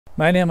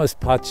My name is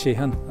Pat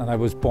Sheehan and I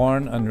was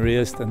born and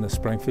raised in the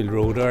Springfield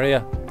Road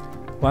area.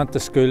 Went to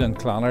school in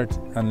Clonard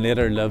and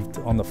later lived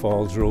on the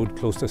Falls Road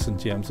close to St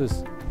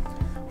James's.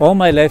 All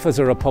my life as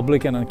a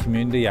Republican and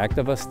community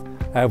activist,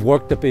 I have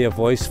worked to be a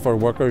voice for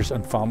workers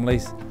and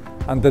families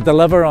and to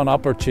deliver on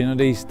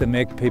opportunities to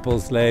make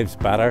people's lives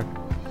better.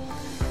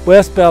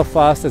 West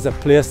Belfast is a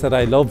place that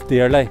I love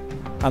dearly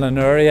and an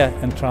area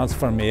in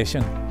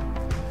transformation.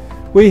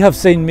 We have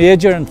seen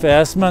major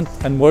investment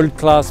in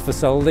world-class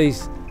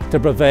facilities to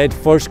provide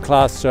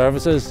first-class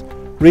services,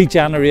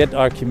 regenerate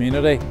our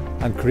community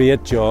and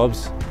create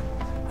jobs.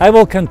 I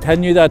will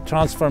continue that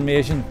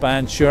transformation by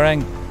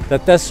ensuring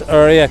that this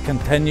area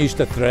continues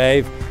to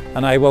thrive,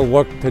 and I will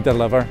work to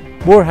deliver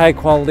more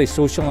high-quality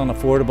social and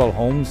affordable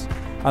homes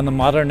and the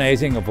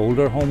modernising of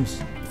older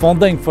homes,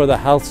 funding for the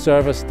health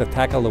service to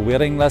tackle the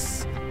waiting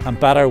lists and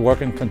better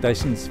working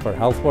conditions for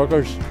health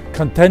workers,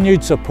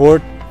 continued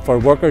support for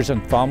workers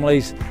and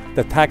families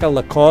to tackle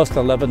the cost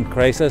of living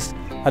crisis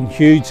and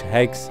huge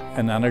hikes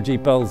in energy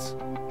bills.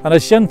 And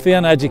as Sinn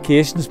Féin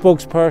education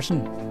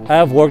spokesperson, I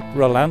have worked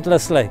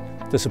relentlessly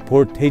to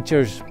support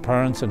teachers,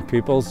 parents and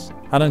pupils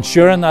and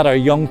ensuring that our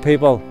young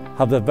people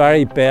have the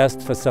very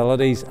best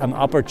facilities and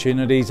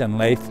opportunities in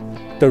life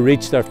to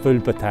reach their full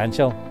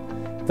potential.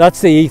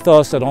 That's the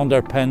ethos that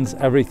underpins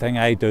everything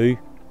I do.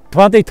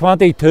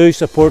 2022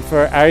 support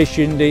for Irish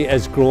unity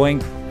is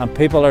growing and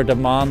people are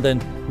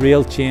demanding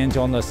real change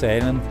on this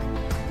island.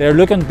 They are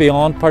looking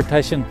beyond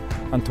partition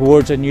and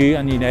towards a new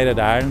and united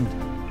Ireland.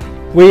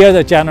 We are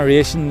the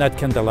generation that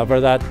can deliver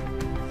that.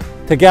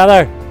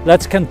 Together,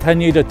 let's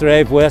continue to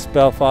drive West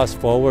Belfast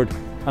forward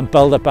and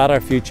build a better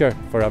future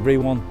for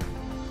everyone.